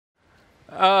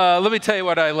Let me tell you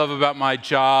what I love about my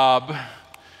job.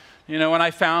 You know, when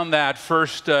I found that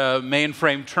first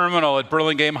mainframe terminal at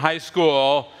Burlingame High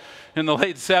School in the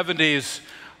late 70s,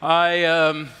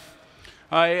 I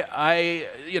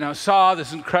saw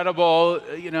this incredible,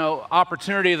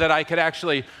 opportunity that I could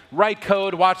actually write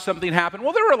code, watch something happen.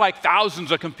 Well, there were like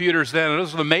thousands of computers then.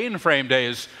 Those were the mainframe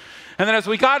days. And then as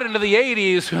we got into the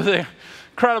 80s, the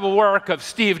incredible work of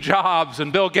Steve Jobs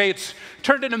and Bill Gates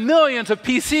turned into millions of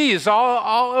PCs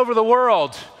all over the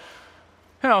world.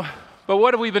 But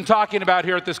what have we been talking about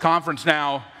here at this conference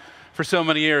now for so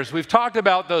many years? We've talked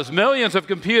about those millions of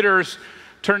computers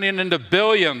turning into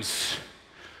billions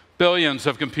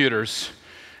of computers.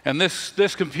 And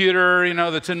this computer,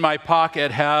 that's in my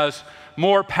pocket has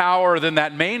more power than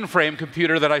that mainframe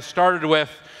computer that I started with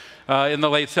in the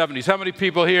late 70s. How many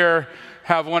people here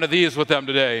have one of these with them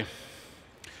today?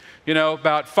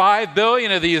 About 5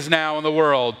 billion of these now in the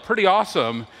world. Pretty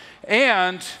awesome.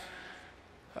 And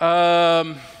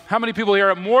how many people here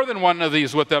have more than one of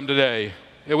these with them today?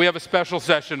 We have a special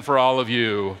session for all of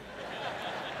you.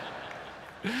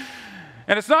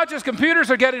 And it's not just computers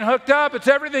are getting hooked up, it's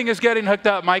everything is getting hooked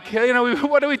up. Mike,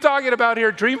 what are we talking about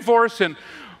here? Dreamforce, and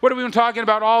what have we been talking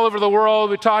about all over the world?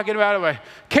 We're talking about my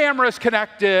camera's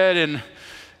connected,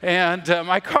 and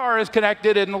my car is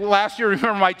connected, and last year,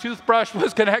 remember, my toothbrush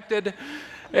was connected.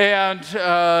 And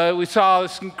we saw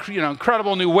this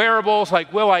incredible new wearables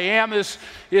like will.i.am is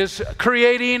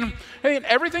creating.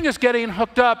 Everything is getting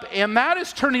hooked up, and that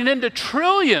is turning into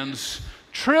trillions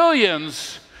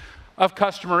of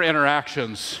customer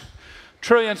interactions.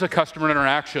 Trillions of customer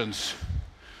interactions.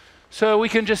 So we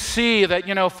can just see that,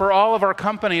 for all of our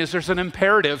companies, there's an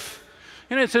imperative.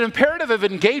 It's an imperative of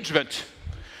engagement.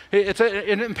 It's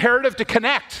an imperative to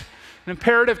connect. An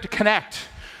imperative to connect.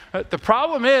 The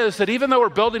problem is that even though we're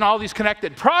building all these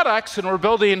connected products and we're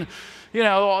building,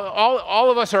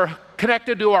 all of us are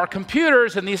connected to our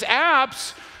computers and these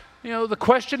apps, the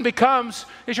question becomes,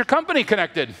 is your company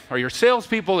connected? Are your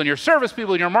salespeople and your service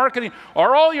people and your marketing,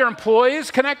 are all your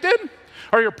employees connected?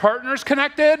 Are your partners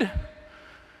connected?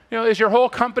 Is your whole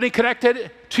company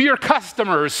connected to your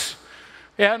customers?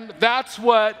 And that's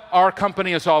what our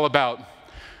company is all about.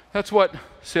 That's what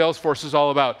Salesforce is all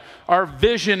about. Our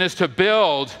vision is to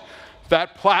build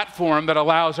that platform that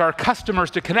allows our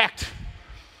customers to connect.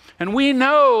 And we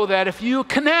know that if you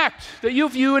connect, that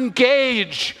if you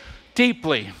engage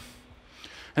deeply,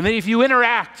 and then if you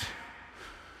interact,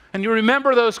 and you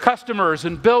remember those customers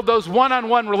and build those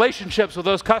one-on-one relationships with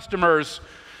those customers,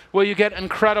 well, you get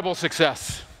incredible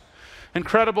success.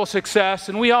 Incredible success,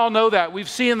 and we all know that. We've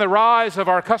seen the rise of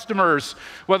our customers,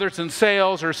 whether it's in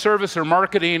sales or service or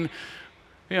marketing,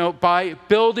 by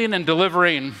building and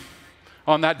delivering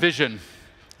on that vision.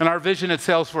 And our vision at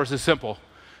Salesforce is simple.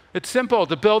 It's simple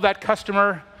to build that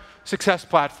customer success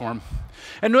platform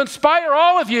and to inspire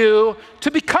all of you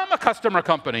to become a customer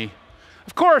company.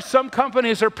 Of course, some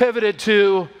companies are pivoted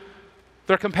to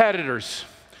their competitors.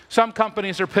 Some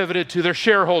companies are pivoted to their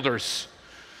shareholders.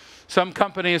 Some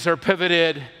companies are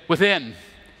pivoted within.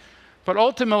 But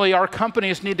ultimately, our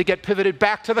companies need to get pivoted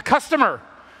back to the customer.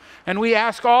 And we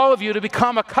ask all of you to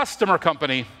become a customer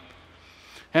company.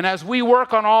 And as we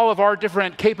work on all of our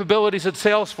different capabilities at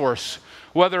Salesforce,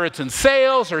 whether it's in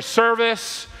sales or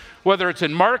service, whether it's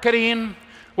in marketing,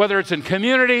 whether it's in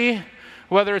community,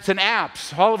 whether it's in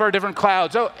apps, all of our different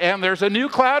clouds. Oh, and there's a new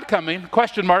cloud coming,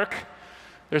 question mark.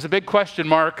 There's a big question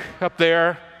mark up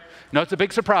there. No, it's a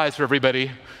big surprise for everybody.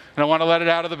 And I want to let it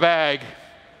out of the bag.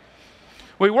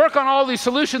 We work on all these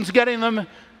solutions, getting them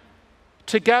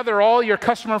together, all your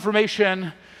customer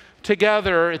information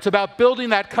together. It's about building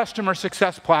that customer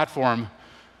success platform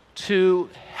to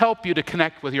help you to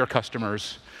connect with your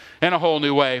customers in a whole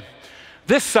new way.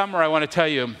 This summer, I want to tell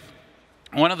you,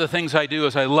 one of the things I do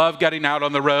is I love getting out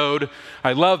on the road.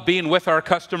 I love being with our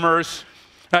customers.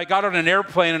 I got on an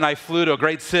airplane and I flew to a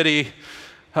great city.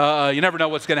 You never know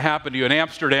what's going to happen to you in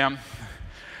Amsterdam.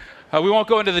 We won't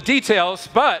go into the details,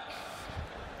 but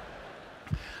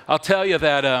I'll tell you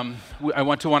that I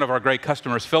went to one of our great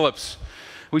customers, Philips.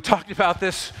 We talked about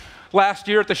this last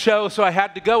year at the show, so I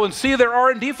had to go and see their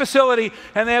R&D facility,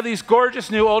 and they have these gorgeous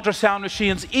new ultrasound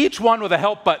machines, each one with a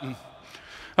help button.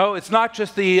 Oh, it's not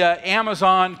just the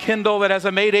Amazon Kindle that has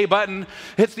a Mayday button.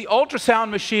 It's the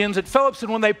ultrasound machines at Philips,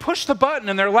 and when they push the button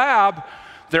in their lab,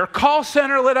 their call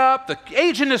center lit up. The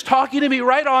agent is talking to me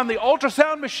right on the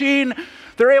ultrasound machine.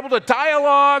 They're able to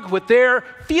dialogue with their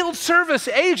field service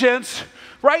agents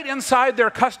right inside their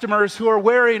customers who are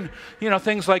wearing,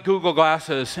 things like Google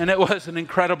Glasses. And it was an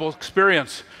incredible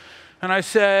experience. And I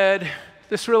said,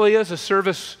 this really is a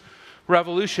service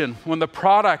revolution when the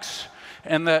products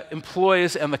and the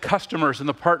employees and the customers and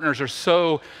the partners are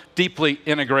so deeply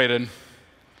integrated.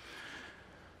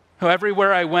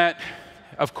 Everywhere I went,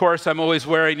 of course, I'm always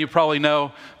wearing, you probably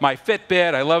know, my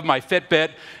Fitbit. I love my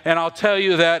Fitbit. And I'll tell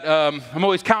you that I'm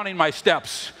always counting my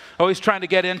steps, always trying to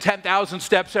get in 10,000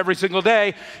 steps every single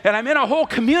day. And I'm in a whole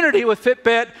community with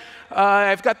Fitbit.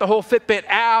 I've got the whole Fitbit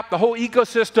app, the whole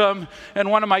ecosystem.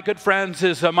 And one of my good friends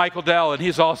is Michael Dell, and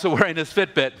he's also wearing his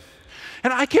Fitbit.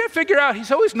 And I can't figure out,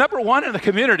 he's always #1 in the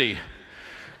community.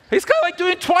 He's kind of like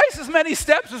doing twice as many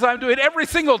steps as I'm doing every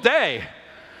single day.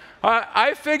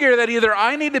 I figure that either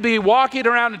I need to be walking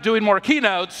around and doing more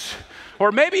keynotes,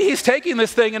 or maybe he's taking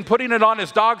this thing and putting it on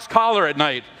his dog's collar at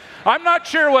night. I'm not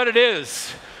sure what it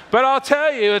is, but I'll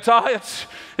tell you, it's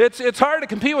hard to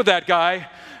compete with that guy.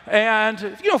 And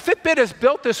Fitbit has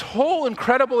built this whole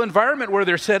incredible environment where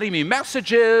they're sending me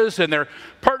messages and their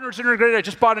partners are integrated. I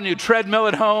just bought a new treadmill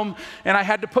at home, and I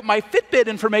had to put my Fitbit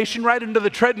information right into the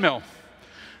treadmill.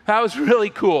 That was really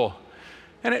cool.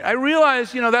 And I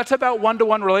realized, that's about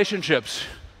one-to-one relationships.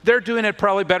 They're doing it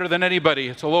probably better than anybody.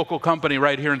 It's a local company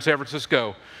right here in San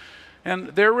Francisco. And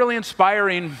they're really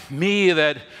inspiring me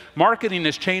that marketing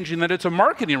is changing, that it's a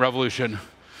marketing revolution.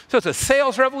 So it's a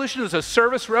sales revolution, it's a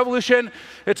service revolution,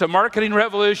 it's a marketing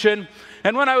revolution.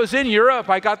 And when I was in Europe,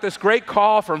 I got this great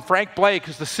call from Frank Blake,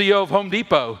 who's the CEO of Home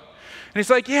Depot. And he's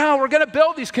like, yeah, we're going to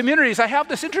build these communities. I have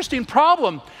this interesting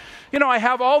problem. I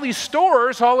have all these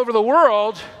stores all over the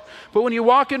world, but when you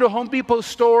walk into a Home Depot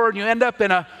store and you end up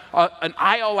in an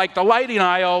aisle like the lighting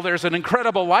aisle, there's an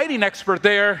incredible lighting expert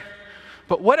there.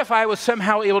 But what if I was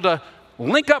somehow able to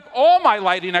link up all my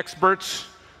lighting experts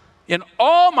in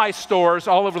all my stores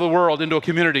all over the world into a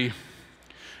community?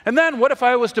 And then what if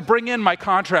I was to bring in my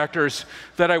contractors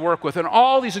that I work with and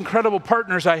all these incredible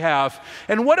partners I have?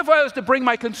 And what if I was to bring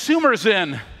my consumers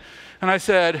in? And I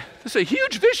said, this is a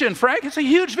huge vision, Frank. It's a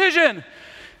huge vision.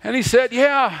 And he said,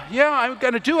 yeah, I'm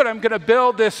going to do it. I'm going to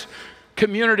build this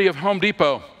community of Home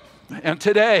Depot. And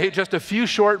today, just a few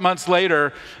short months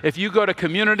later, if you go to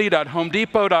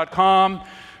community.homedepot.com,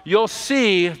 you'll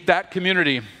see that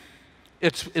community.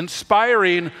 It's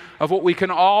inspiring of what we can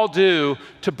all do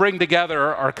to bring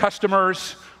together our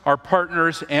customers, our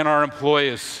partners, and our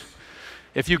employees.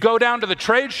 If you go down to the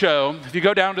trade show,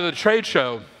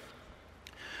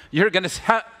 you're going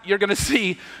to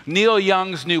see Neil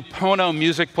Young's new Pono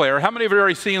music player. How many of you have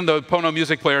already seen the Pono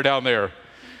music player down there?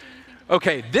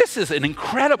 Okay, this is an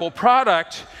incredible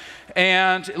product,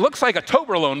 and it looks like a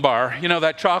Toblerone bar.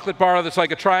 That chocolate bar that's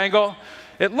like a triangle?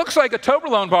 It looks like a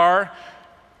Toblerone bar,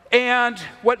 and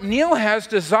what Neil has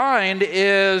designed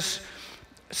is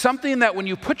something that when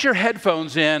you put your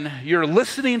headphones in, you're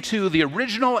listening to the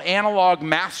original analog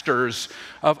masters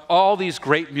of all these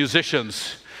great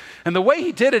musicians. And the way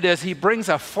he did it is he brings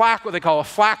a FLAC, what they call a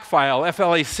FLAC file,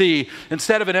 F-L-A-C,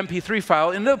 instead of an MP3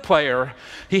 file into the player.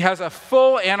 He has a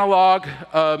full analog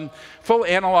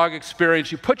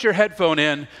experience. You put your headphone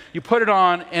in, you put it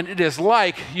on, and it is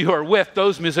like you are with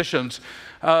those musicians.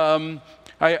 I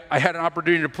had an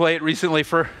opportunity to play it recently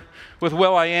with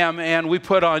will.i.am, and we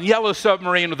put on Yellow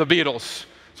Submarine with the Beatles.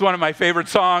 It's one of my favorite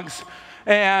songs.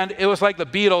 And it was like the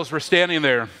Beatles were standing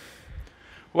there.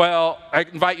 Well, I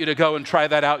invite you to go and try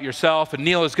that out yourself. And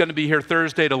Neil is going to be here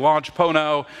Thursday to launch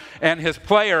Pono and his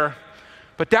player.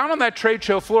 But down on that trade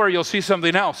show floor, you'll see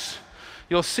something else.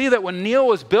 You'll see that when Neil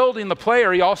was building the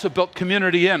player, he also built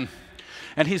community in.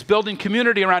 And he's building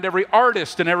community around every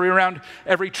artist and around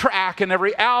every track and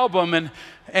every album.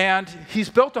 And he's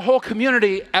built a whole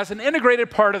community as an integrated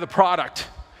part of the product.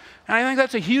 And I think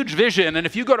that's a huge vision. And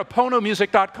if you go to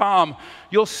ponomusic.com,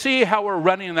 you'll see how we're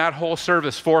running that whole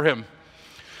service for him.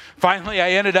 Finally,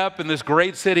 I ended up in this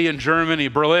great city in Germany,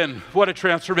 Berlin. What a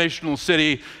transformational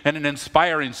city and an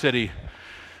inspiring city.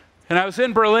 And I was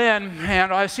in Berlin,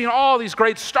 and I've seen all these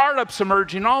great startups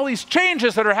emerging, all these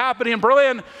changes that are happening in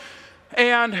Berlin.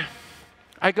 And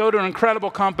I go to an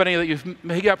incredible company that you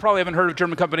probably haven't heard of,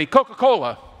 German company,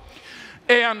 Coca-Cola.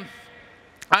 And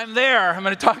I'm there. I'm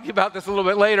going to talk to you about this a little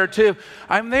bit later, too.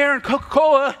 I'm there in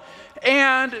Coca-Cola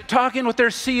and talking with their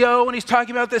CEO, and he's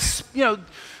talking about this,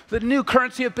 the new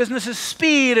currency of business is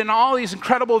speed and all these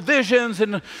incredible visions.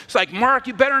 And it's like, Mark,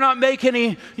 you better not make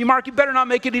any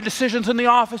decisions in the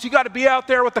office. You got to be out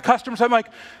there with the customers. I'm like,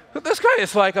 this guy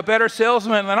is like a better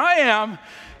salesman than I am.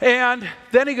 And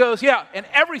then he goes, yeah, and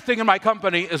everything in my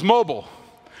company is mobile.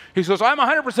 He goes, I'm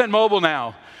 100% mobile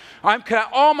now.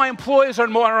 All my employees are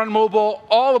on mobile.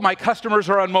 All of my customers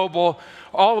are on mobile.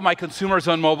 All of my consumers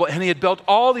are on mobile. And he had built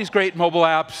all these great mobile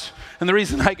apps. And the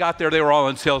reason I got there, they were all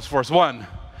in Salesforce 1.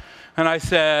 And I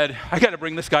said, I got to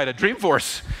bring this guy to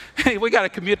Dreamforce. Hey, we got to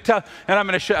commute. And I'm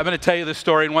going to tell you this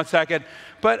story in 1 second.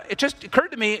 But it just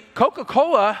occurred to me,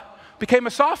 Coca-Cola became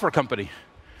a software company.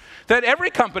 That every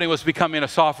company was becoming a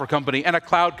software company and a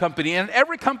cloud company. And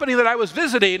every company that I was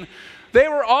visiting, they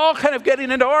were all kind of getting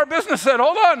into our business. And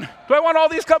hold on, do I want all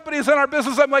these companies in our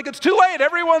business? I'm like, it's too late.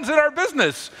 Everyone's in our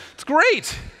business. It's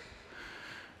great.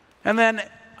 And then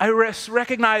I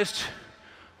recognized,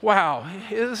 wow,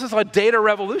 this is a data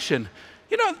revolution.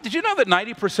 Did you know that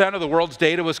 90% of the world's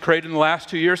data was created in the last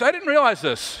 2 years? I didn't realize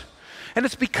this. And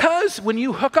it's because when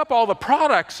you hook up all the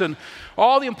products and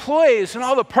all the employees and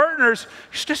all the partners,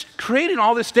 you're just creating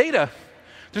all this data.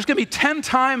 There's going to be 10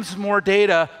 times more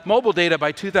data, mobile data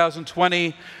by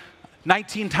 2020,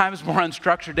 19 times more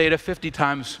unstructured data, 50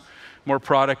 times more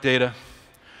product data.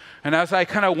 And as I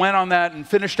kind of went on that and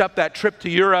finished up that trip to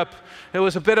Europe, it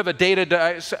was a bit of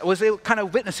I was kind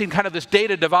of witnessing kind of this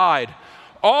data divide.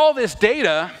 All this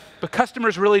data, but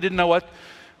customers really didn't know what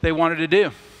they wanted to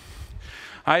do.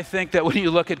 I think that when you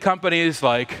look at companies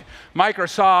like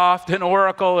Microsoft and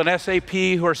Oracle and SAP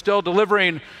who are still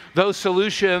delivering those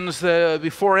solutions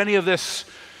before any of this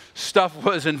stuff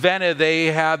was invented, they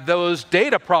had those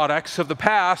data products of the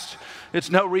past.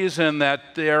 It's no reason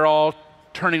that they're all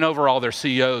turning over all their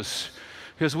CEOs,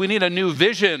 because we need a new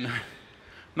vision,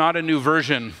 not a new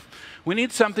version. We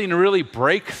need something to really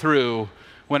break through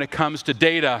when it comes to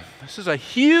data. This is a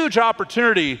huge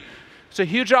opportunity. It's a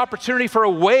huge opportunity for a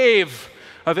wave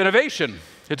of innovation.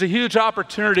 It's a huge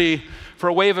opportunity for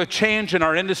a wave of change in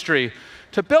our industry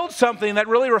to build something that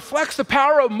really reflects the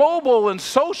power of mobile and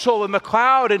social and the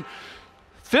cloud and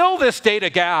fill this data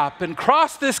gap and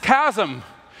cross this chasm.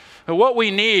 And what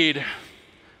we need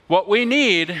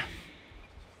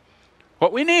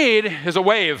is a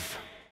wave.